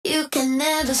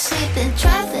never sleep in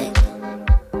traffic.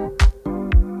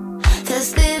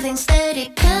 There's living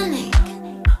steady panic.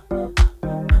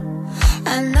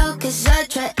 I know 'cause I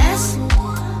try acid.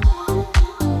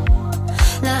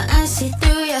 Now I see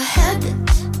through your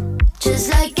habits, just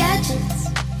like gadgets.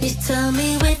 You tell me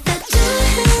with the two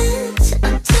hands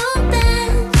I'm too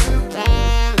bad.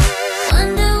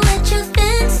 Wonder what you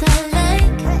think's I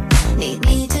like. Need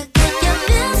me to get your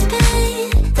bills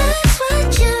paid. That's what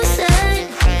you said.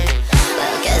 I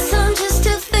guess I'm just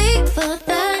too fake for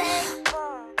that.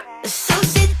 So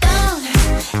sit down,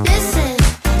 listen,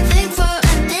 think for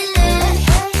a minute.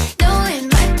 Know it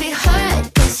might be hard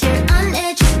 'cause you're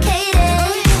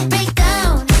uneducated. Break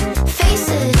down, face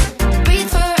it,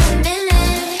 breathe for a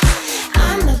minute.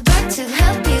 I'm about to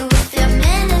help you with your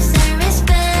manners and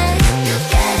respect. You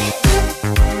get it?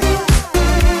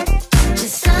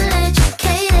 Just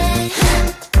uneducated.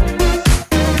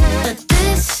 But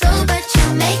this so but you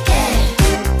make it.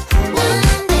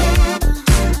 One day,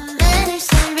 manners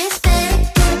and respect.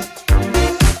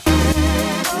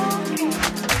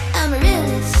 I'm a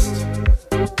realist.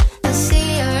 I see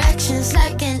your actions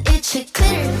like an itchy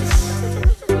clitoris.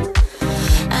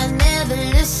 I never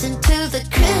listen to the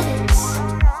critics.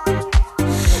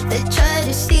 They try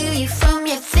to steal you from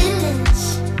your feelings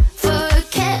for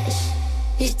cash.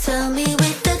 You tell me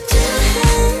with the two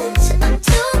hands I'm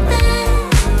too bad.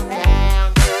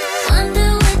 Wonder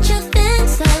what you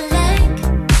think's I like.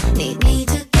 Need me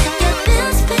to get your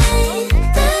bills paid.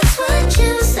 That's what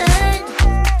you said.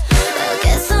 I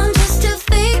guess I'm just too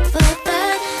fake for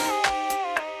that.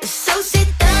 So sit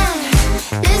down,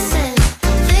 listen,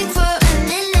 think for a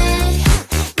minute.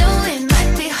 Know it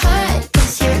might be hard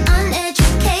 'cause you're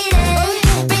uneducated.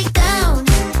 Break down,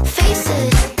 face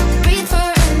it, breathe for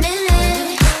a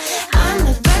minute. I'm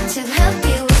about to help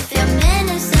you with your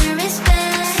manners and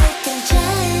respect. Second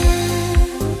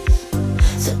chance,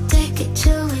 so take it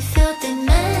till we feel the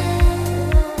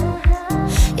man.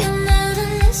 You never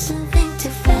listen, think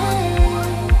too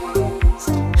fast.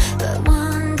 But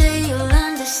one day you'll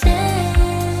understand.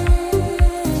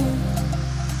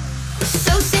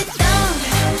 So sit down,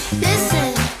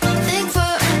 listen, think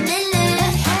for a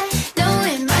minute. Know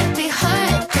it might be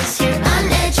hard 'cause you're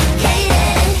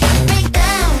uneducated. Break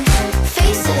down,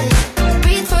 face it,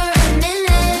 breathe for a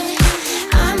minute.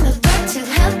 I'm about to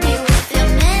help you with your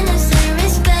manners and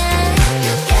respect.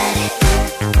 You get it?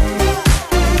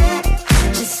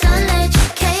 Just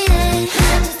uneducated,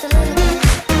 just a little bit.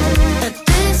 But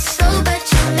this so but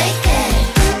you make it.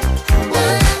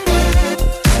 One day,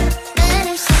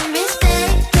 manners and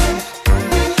respect.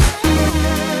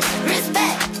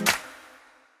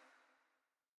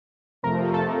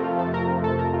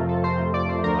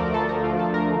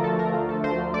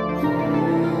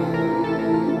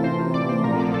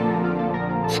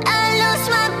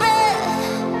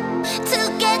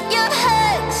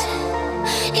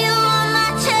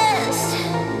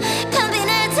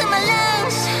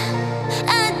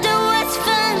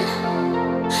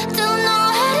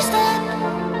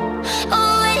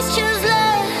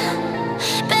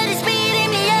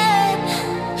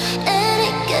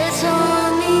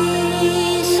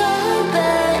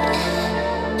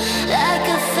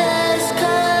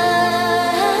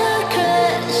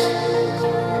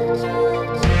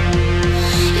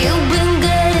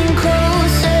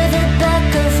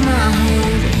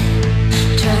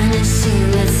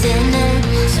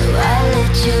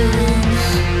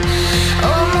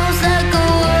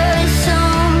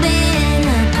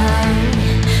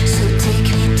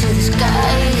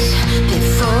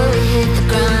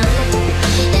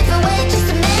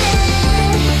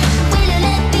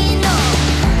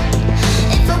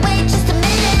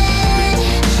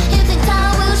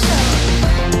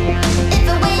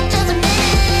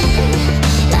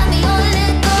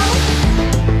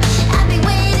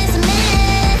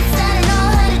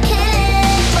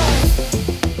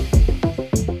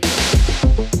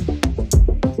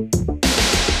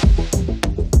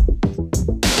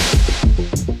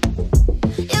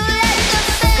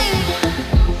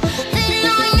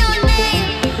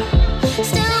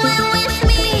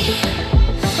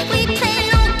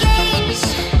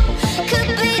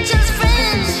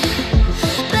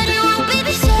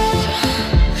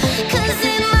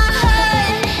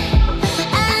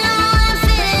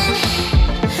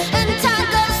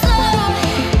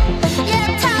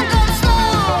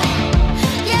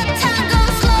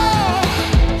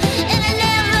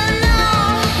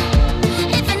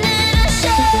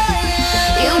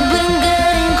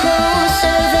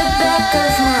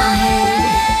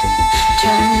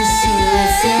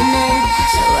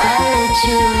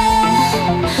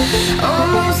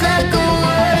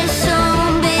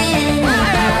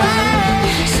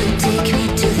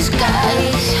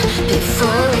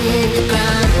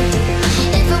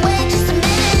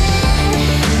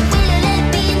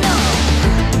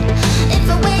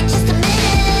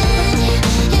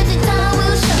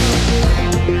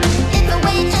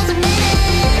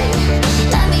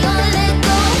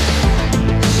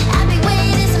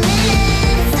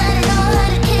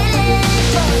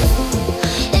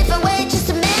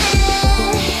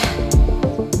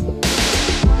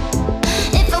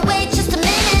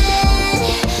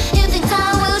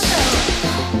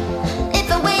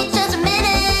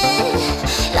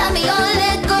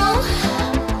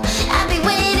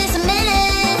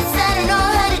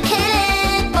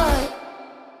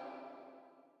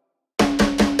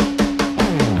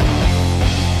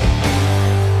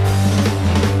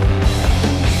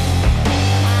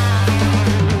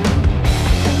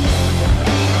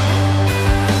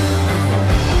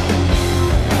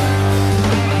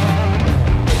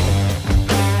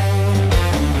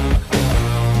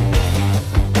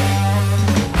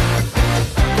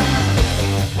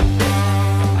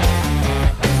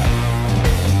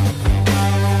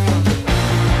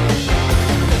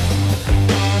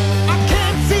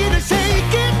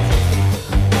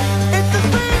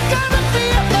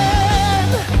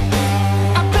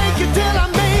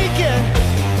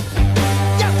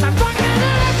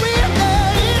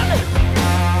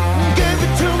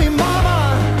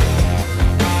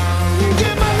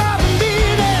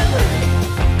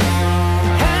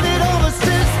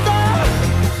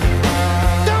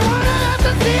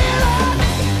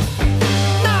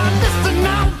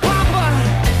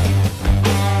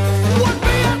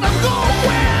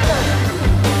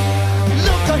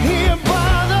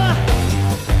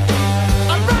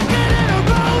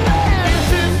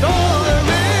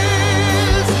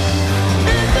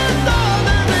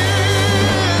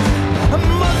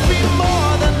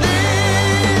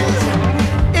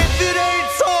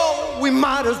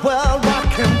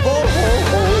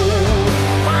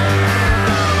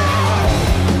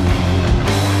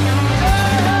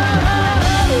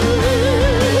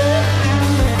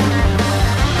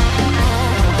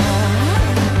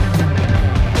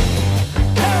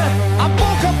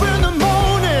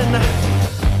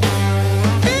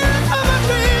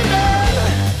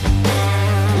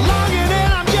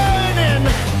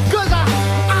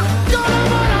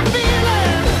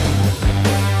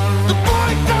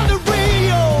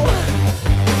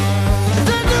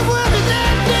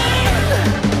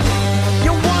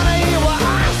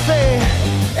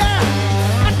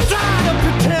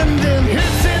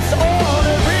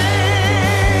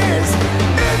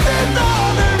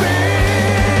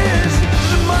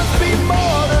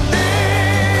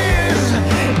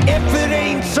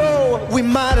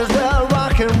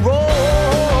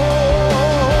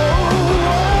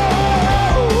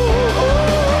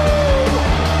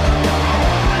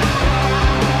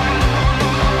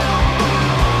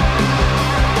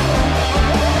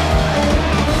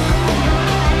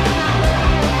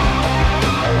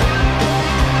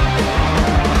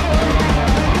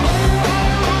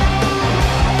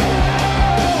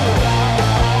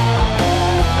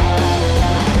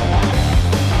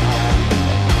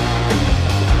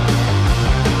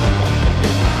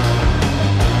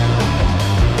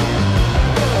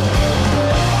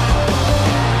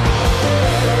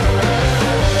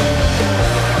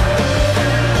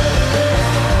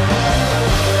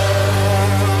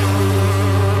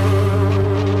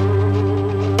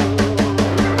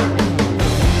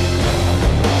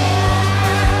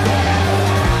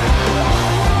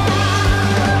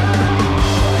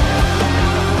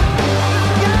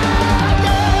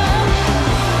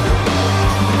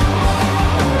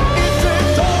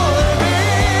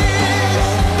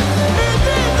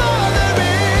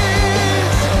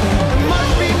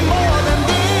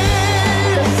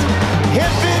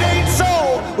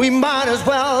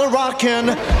 can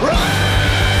run.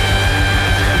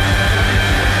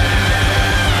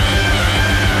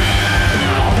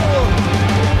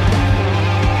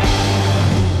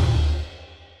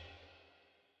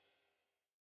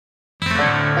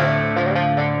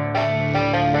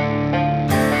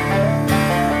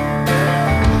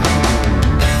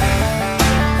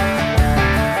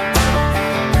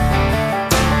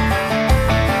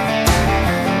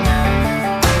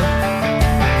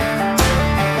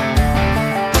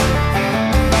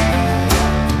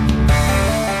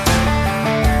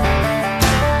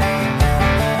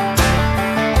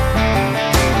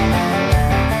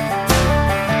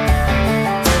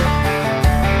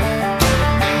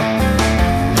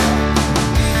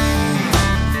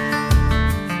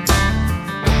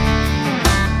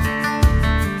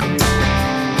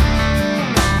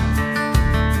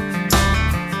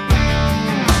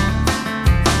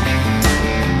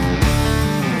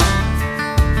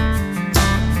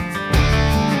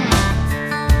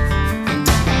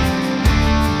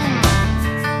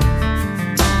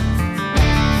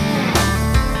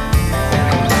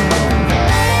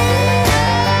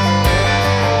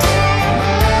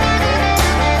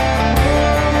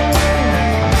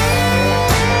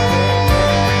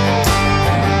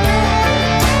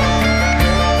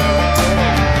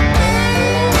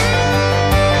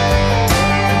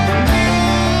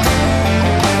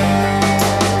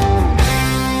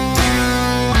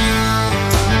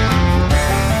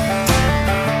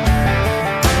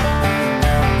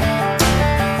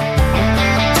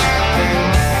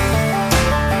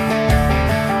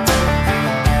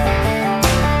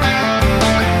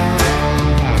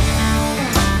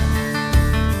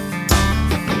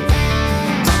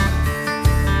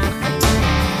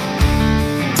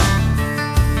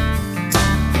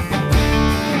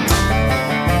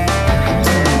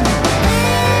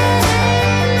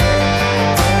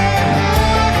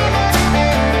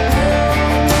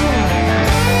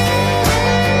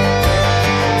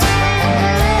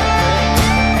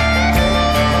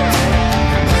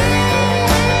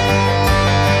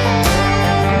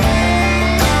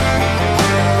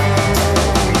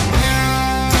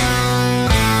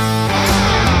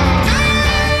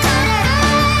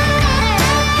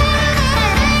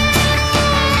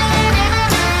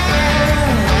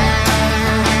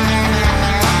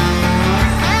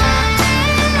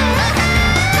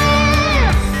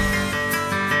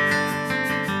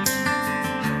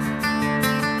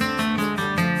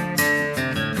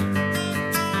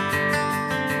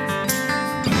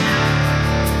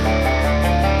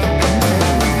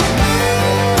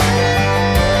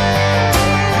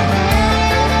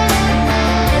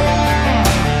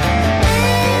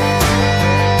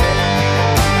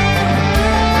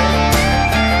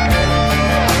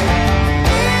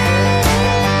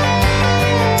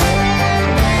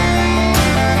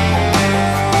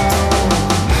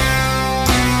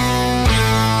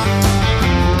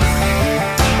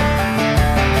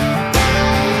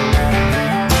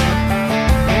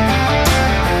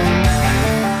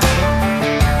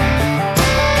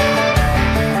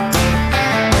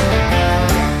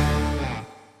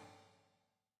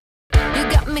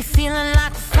 Me feeling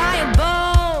like a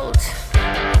firebolt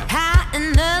high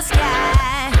in the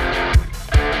sky,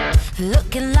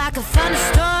 looking like a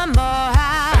thunderstorm.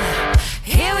 Oh,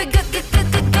 here we go,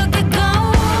 go.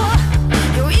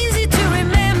 You're easy to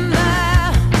remember,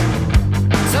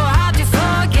 so hard to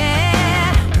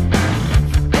forget.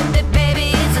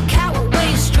 Baby, it's a coward way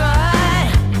you strut.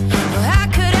 Well, how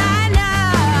could I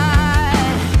not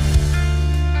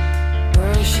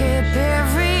worship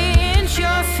every inch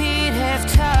your feet have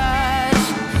touched?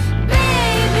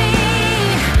 Baby,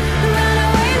 run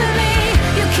away with me.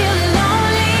 You kill it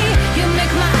lonely. You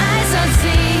make my eyes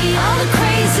unsee. All the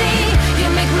crazy. You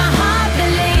make my heart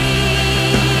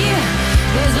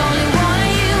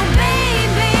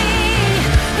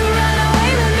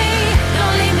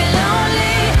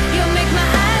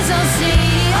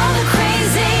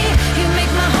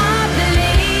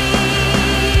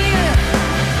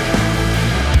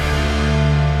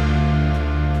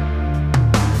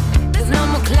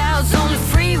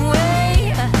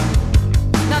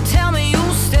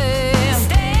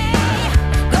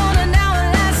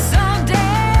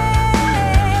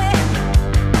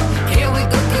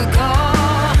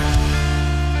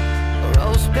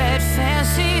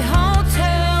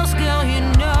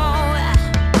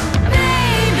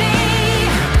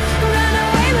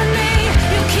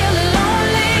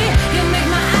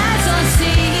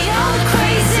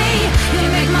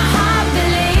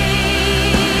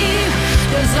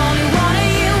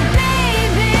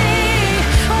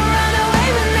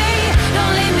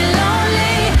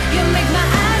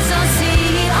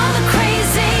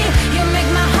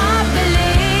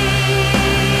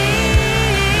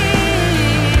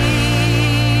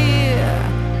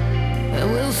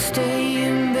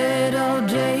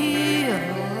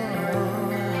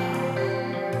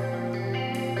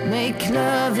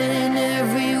love in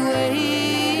every way.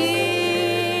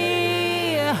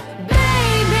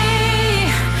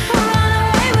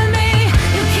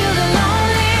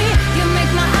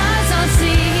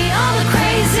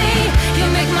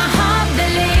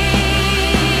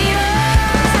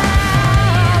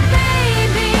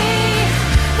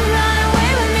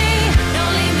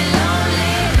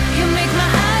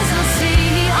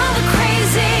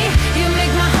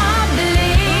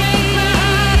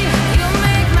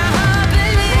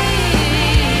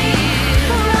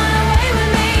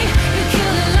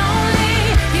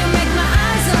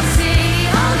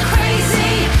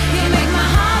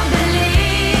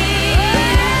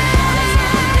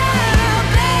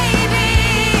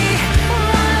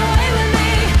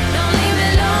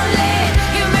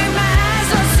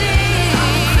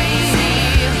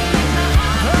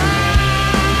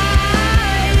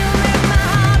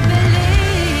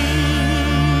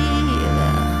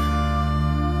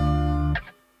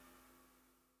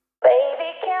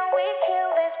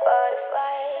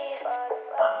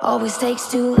 Always takes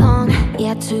too long,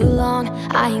 yeah, too long.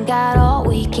 I ain't got all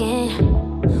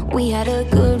weekend. We had a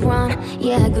good run,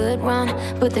 yeah, good run,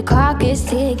 but the clock is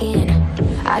ticking.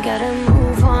 I gotta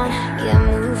move on, yeah,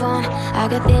 move on. I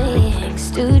got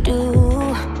things to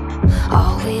do,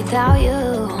 all without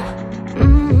you.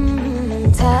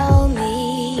 Tell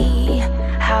me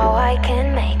how I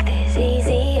can make this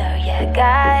easier, yeah,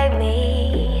 guide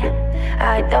me.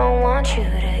 I don't want you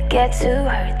to get too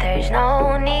hurt, there's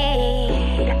no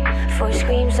need for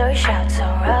screams or shouts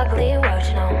or ugly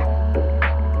words, no.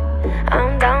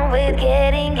 I'm done with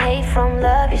getting hate from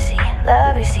love, you see,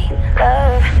 love, you see,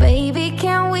 love. Baby,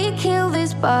 can we kill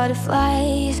these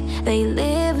butterflies? They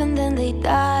live and then they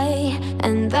die,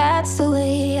 and that's the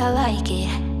way I like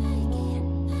it.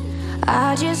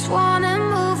 I just wanna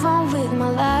move on with my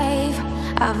life.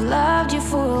 I've loved you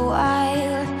for a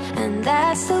while, and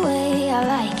that's the way I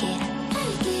like it.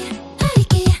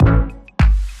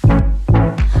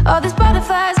 All these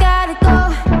butterflies gotta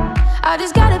go. I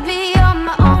just gotta be on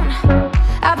my own.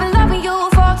 I've been loving you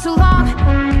for too long.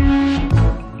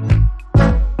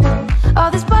 All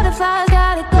these butterflies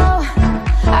gotta go.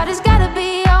 I just gotta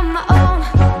be on my own.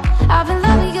 I've been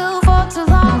loving you for too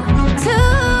long. Too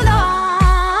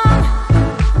long.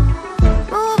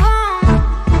 Move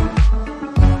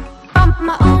on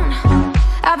my own.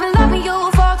 I've been loving you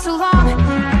for too long.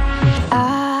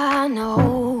 I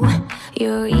know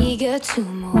you're eager to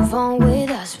move on with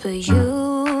us, but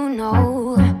you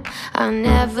know I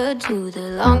never do the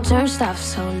long-term stuff,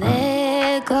 so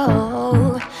let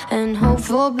go and hope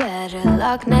for better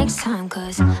luck next time,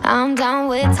 'cause I'm done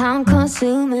with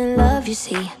time-consuming love, you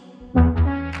see.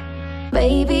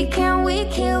 Baby, can we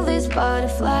kill these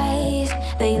butterflies?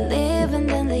 They live and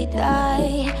then they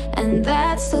die, and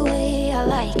that's the way I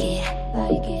like it,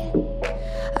 like it.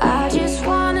 I just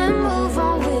wanna move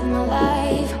on with my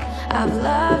life. I've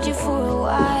loved you for a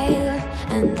while,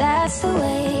 and that's the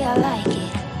way I like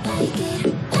it, like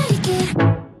it, like it.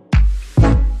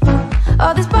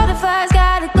 All these butterflies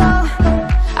gotta go.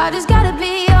 I just gotta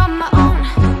be on my own.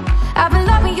 I've been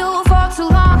loving you for too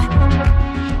long.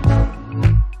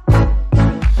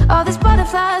 All these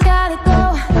butterflies gotta go.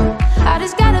 I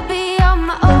just gotta be on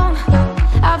my own.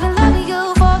 I've been loving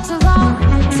you for too long,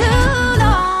 too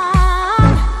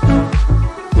long.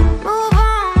 Move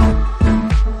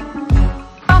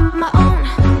on my own.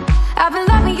 I've been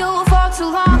loving you for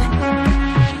too long.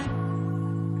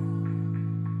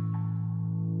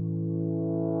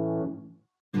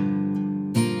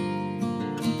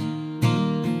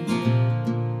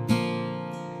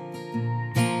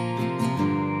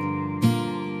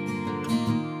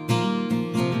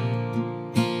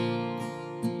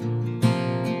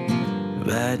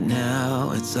 Right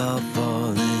now it's all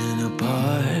falling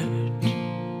apart.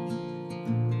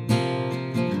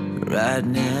 Right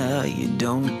now you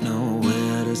don't know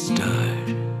where to start.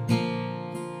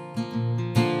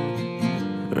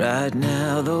 Right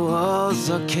now the walls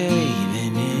are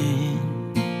caving in.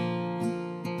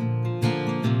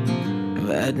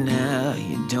 Right now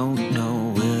you don't know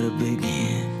where to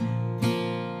begin.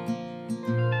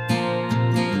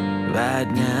 Right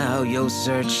now you're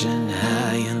searching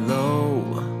high and low,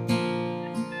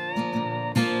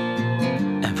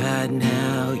 and right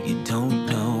now you don't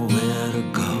know where to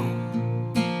go.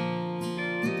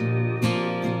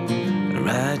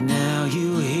 Right now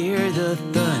you hear the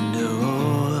thunder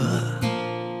roar.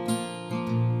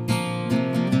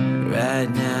 Right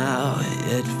now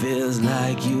it feels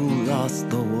like you lost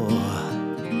the war.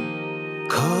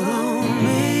 Call on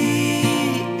me,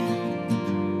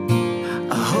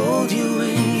 I'll hold you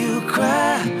when you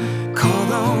cry. Call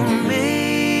on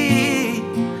me,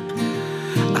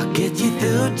 I'll get you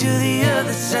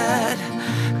other side.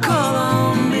 Call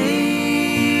on me.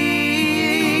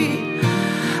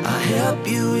 I'll help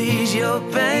you ease your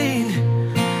pain.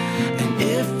 And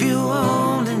if you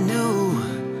only knew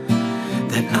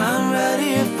that I'm right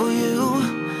here for you,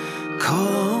 call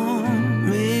on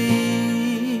me.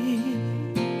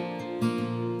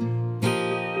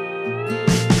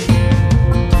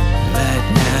 Right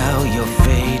now you're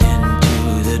fading to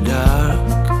the dark.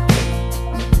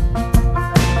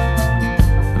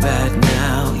 Right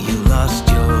now you lost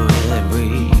your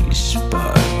every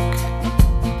spark.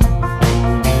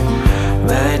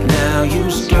 Right now you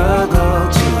struggle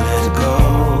to let go.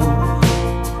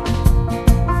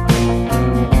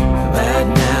 Right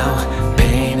now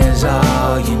pain is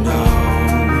all you know.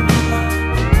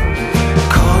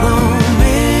 Call on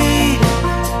me.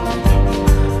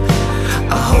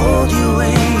 I'll hold you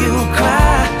when you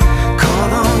cry.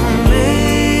 Call on me.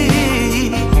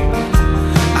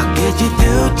 I'll get you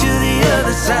through to the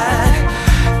other side.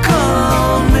 Call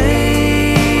on me.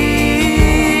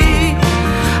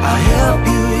 I'll help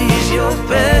you ease your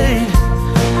pain.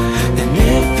 And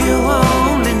if you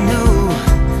only knew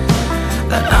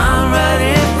that I'm right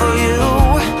here for you,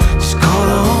 just call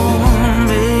on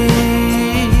me.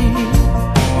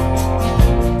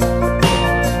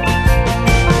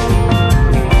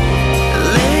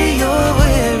 Lay your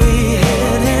weary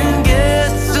head and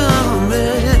get some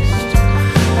rest.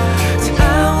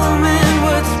 Tell me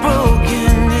what's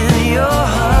broken in your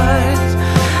heart,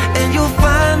 and you'll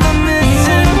find the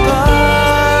missing part.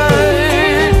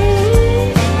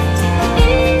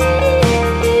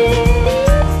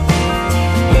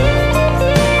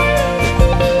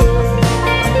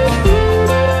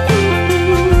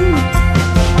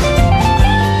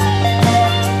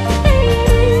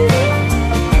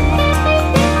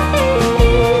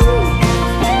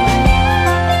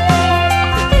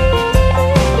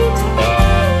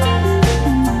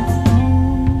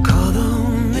 Call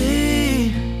on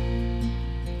me.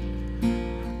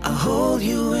 I'll hold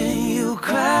you when you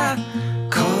cry.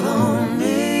 Call on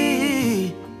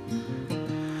me.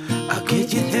 I'll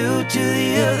get you through to the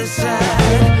other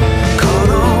side. Call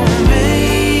on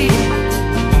me.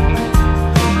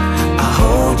 I'll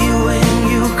hold you when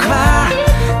you cry.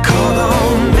 Call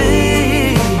on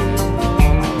me.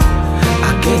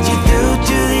 I'll get you through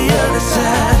to the other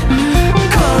side.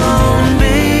 Call on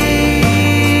me.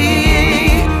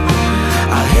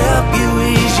 I'll help you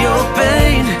ease your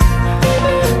pain.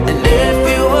 And if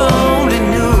you only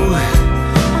knew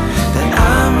that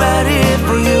I'm right here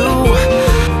for you,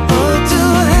 oh, to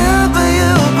help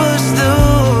you push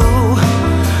through,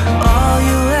 all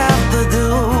you have to do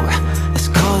is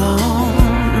call on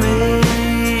me.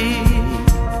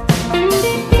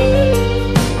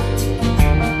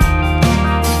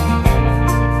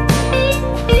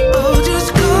 Oh, just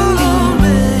call on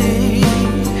me.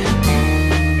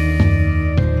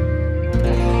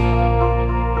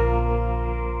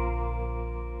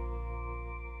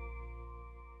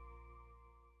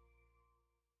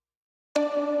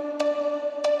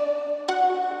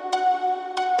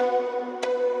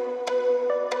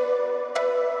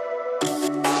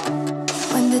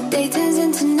 When the day turns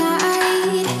into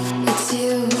night, it's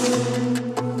you.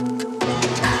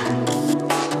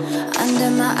 Under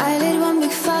my eyelid, one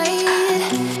big fight,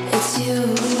 it's you.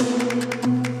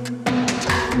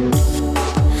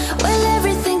 Well,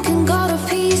 everything can go to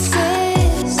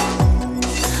pieces.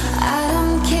 I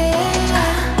don't care,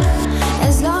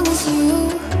 as long as you're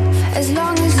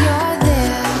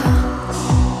there.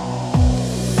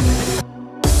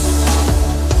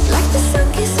 Like the sun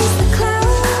kisses the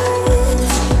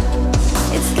clouds,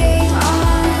 it's game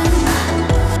on.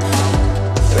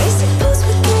 Racing pulse,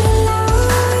 we get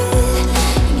loud.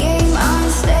 Game on,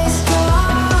 stay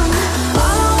strong.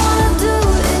 All I wanna do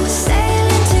is sail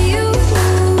into you.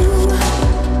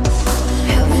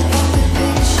 Help me paint the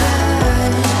picture.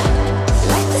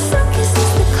 Like the sun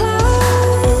kisses the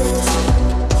clouds,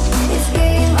 it's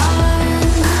game on.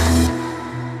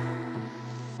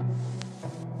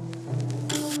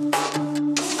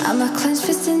 I'm a clenched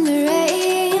fist in the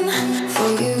rain for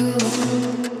you.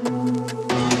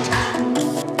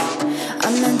 A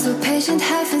mental patient,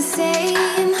 half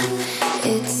insane.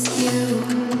 It's you.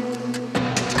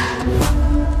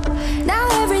 Now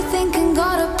everything can go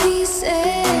to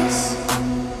pieces.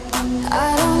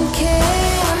 I don't care.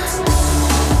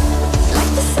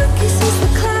 Like the sun kisses the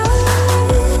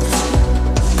clouds,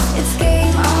 it's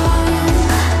game on.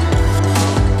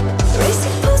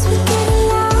 Racing pulse, we get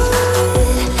loud.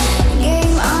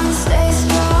 Game on, stay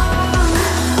strong.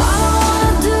 All I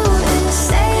wanna do is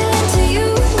sail into you.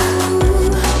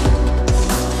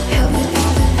 Help me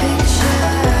paint the picture.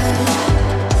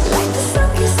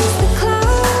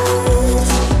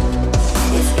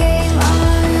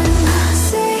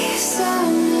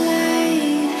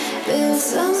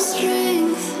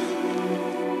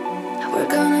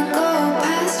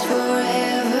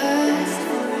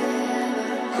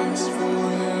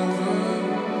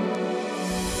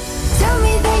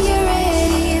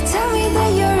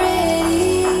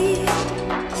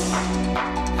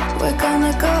 We're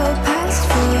gonna go past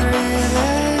forever.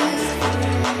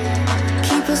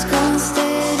 Keep us going steady.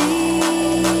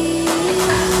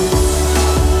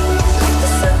 Like the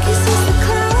sun kisses the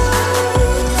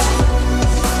clouds.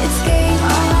 It's game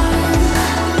on.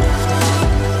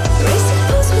 Racing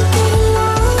pulse with the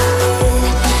light.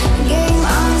 Game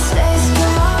on, stay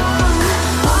strong.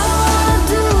 All I wanna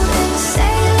do is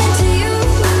sail into you.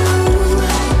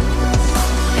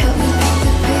 Help me paint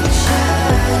the picture.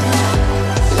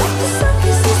 Like the sun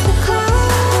kisses the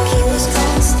clouds. Keep us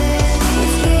going steady.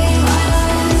 It's game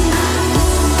on.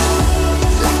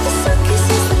 Like the sun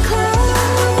kisses the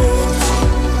clouds.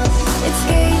 It's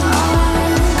game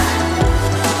on.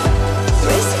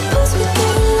 Racing pulse with the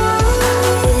light.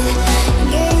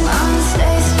 Game on,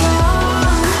 stay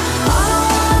strong. All I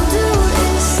wanna do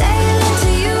is sail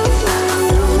into you.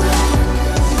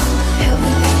 Help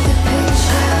me paint the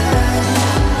picture.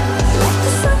 Like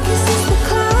the sun kisses the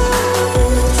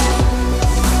clouds.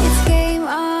 It's game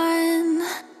on.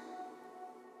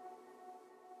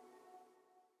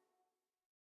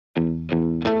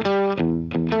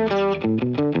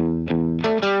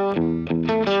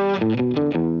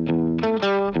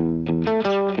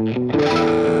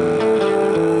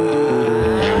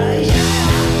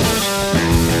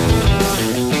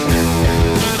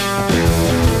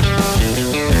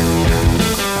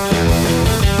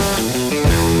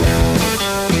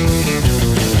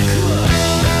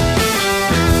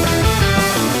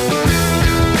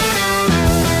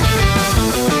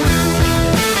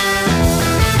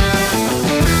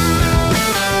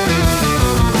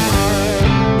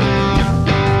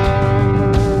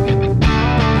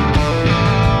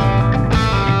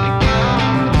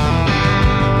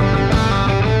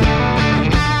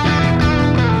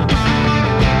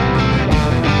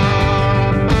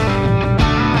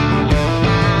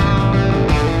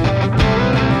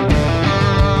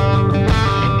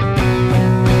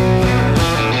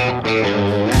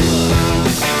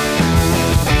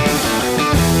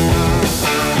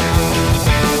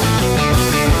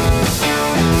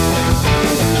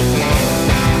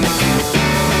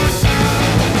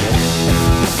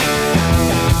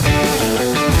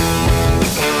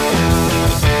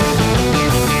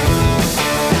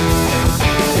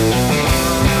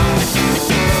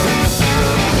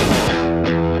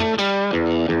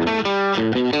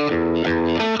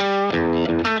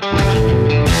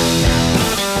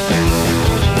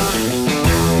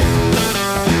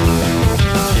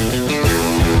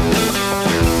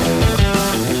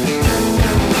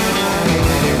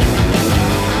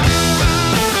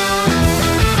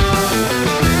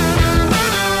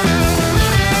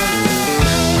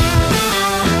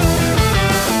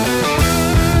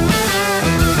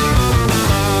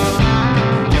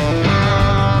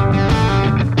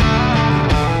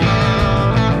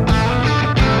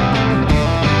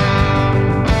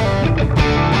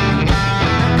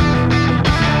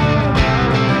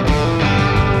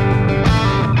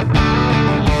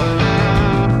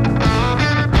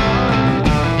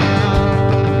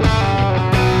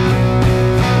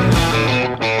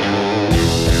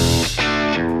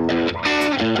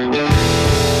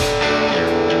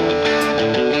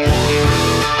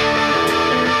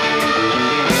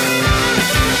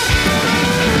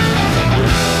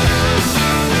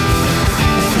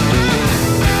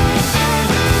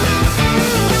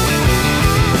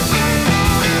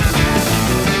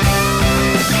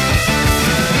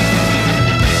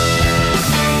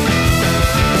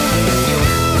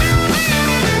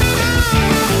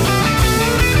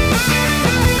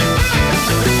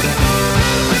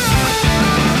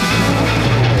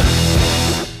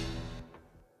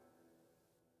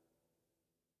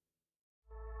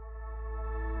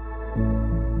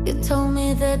 You told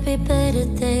me there'd be better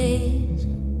days,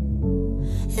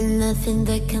 and nothing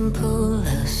that can pull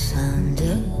us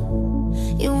under.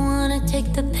 You wanna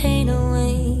take the pain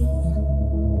away,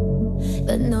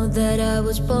 but know that I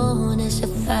was born as a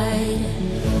fighter.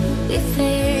 We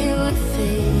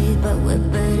fade, but we're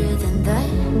better than that.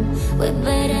 We're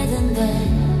better than that.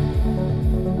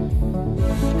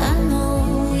 I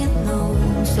know you know,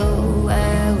 so why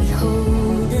are we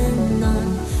holding on,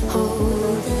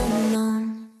 holding on?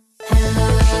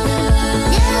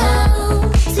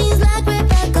 Yeah, seems like we're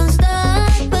back on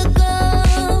start, but go.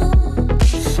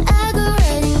 I go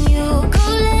right and you go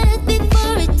left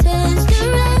before it turns to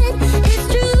red. It's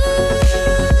true.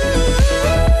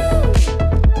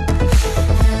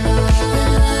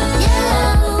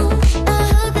 Yeah, I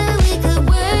hope that we could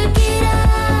work it out.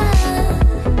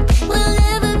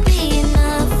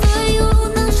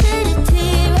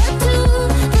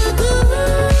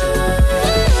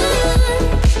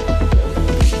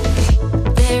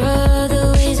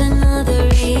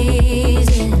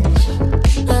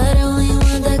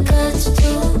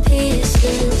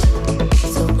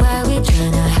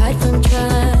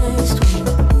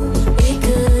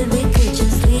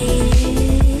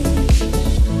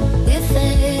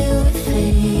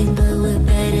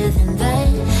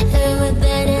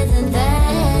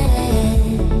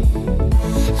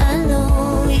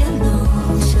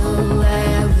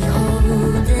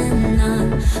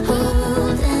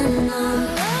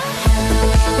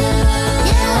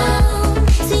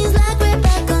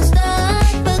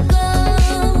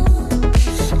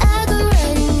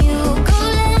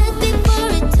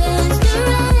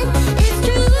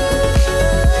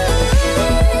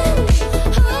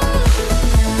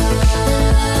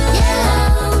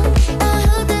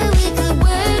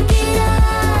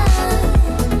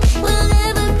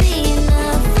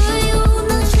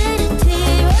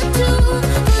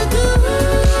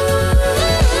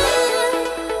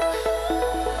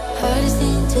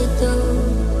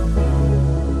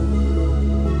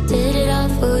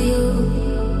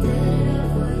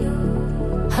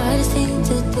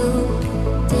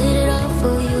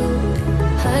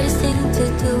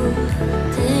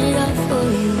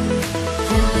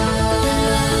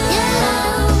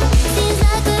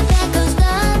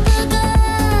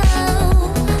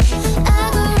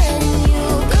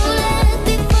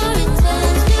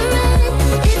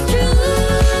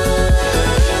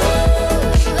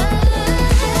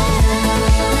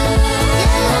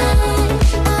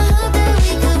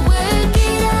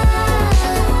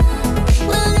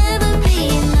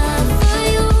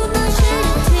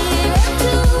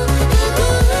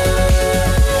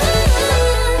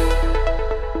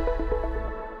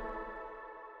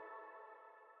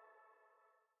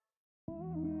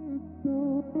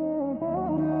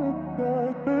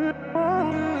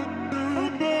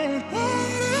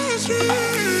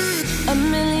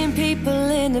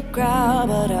 crowd,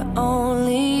 but I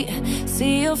only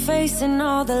see your face in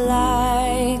all the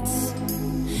lights.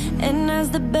 And as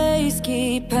the bass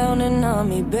keep pounding on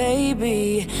me,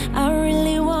 baby, I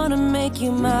really wanna make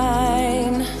you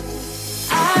mine.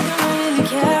 I don't really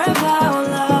care about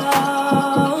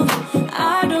love,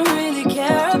 I don't really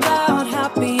care about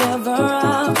happy ever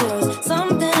afters.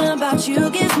 Something about you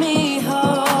gives me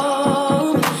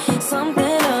hope,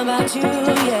 something about you,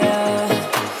 yeah.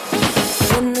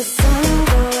 When the sun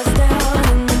goes down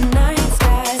and the night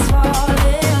sky's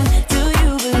falling, do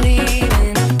you believe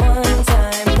in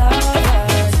one-time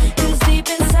lovers? 'Cause deep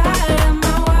inside of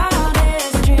my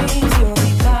wildest dreams, you'll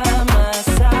be by my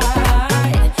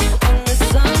side when the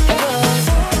sun goes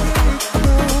down.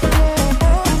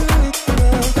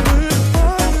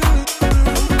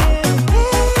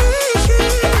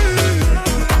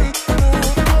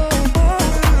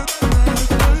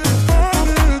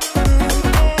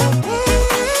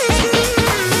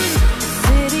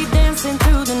 City dancing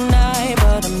through the night,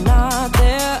 but I'm not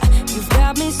there. You've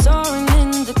got me soaring in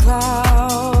the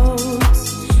clouds.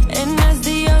 And as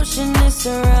the ocean is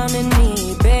surrounding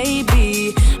me,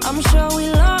 baby, I'm sure we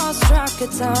lost track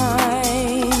of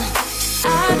time.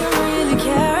 I don't really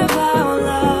care about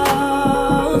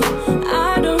love,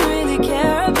 I don't really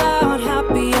care about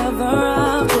happy ever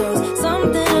afters.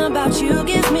 Something about you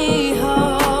gives me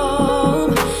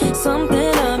hope,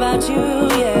 something about you,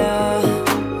 yeah.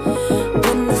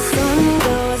 When the sun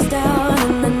goes down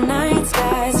and the night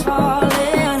sky's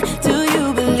falling, do you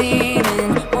believe in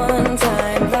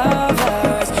one-time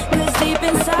lovers? 'Cause deep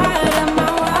inside of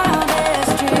my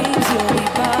wildest dreams, you'll be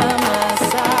by my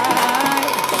side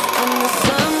when the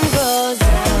sun goes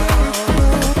down.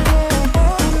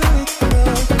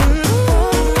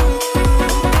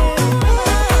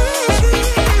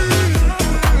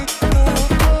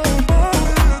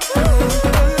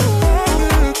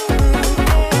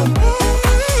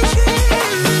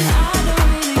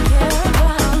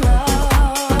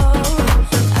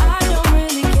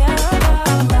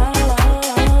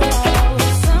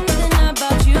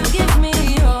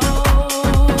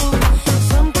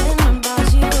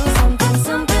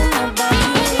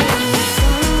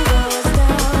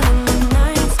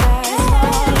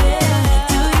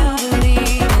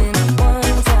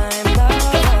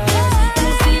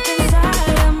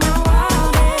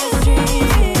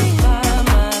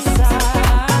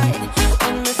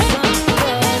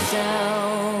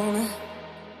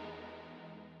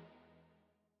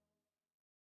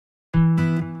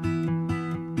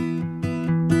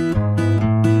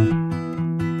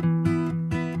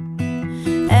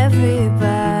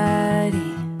 Everybody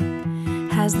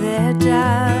has their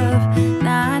job,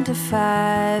 9 to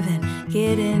 5, and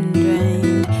getting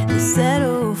drained. They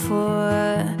settle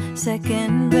for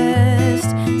second best,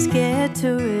 scared to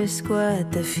risk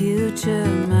what the future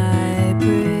might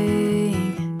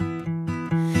bring.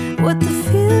 What the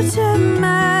future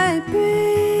might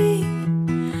bring.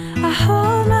 I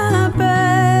hold my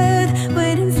breath,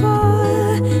 waiting for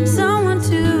someone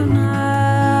to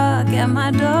knock at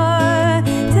my door,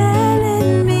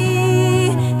 telling me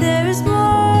there is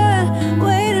more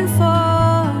waiting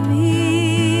for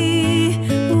me.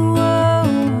 Whoa.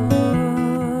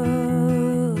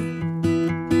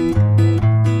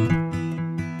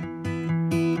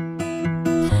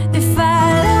 If I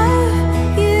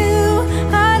love you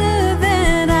harder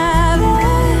than I've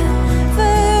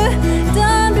ever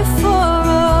done before,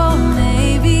 oh,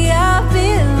 maybe I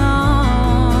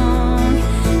belong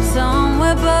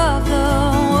somewhere above the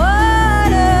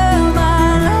water. My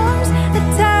lungs are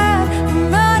tired, I'm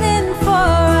running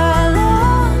for a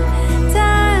long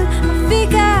time. My feet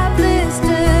got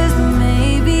blisters, but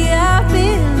maybe I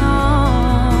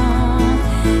belong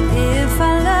if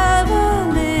I love a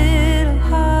little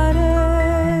harder.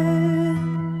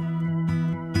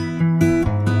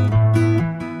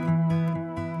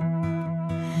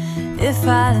 If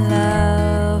I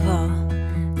love all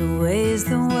the ways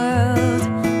the world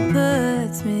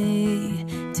puts me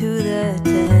to the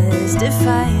test, if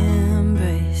I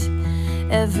embrace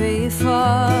every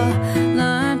fall,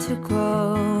 learn to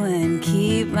grow and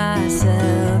keep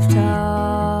myself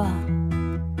tall.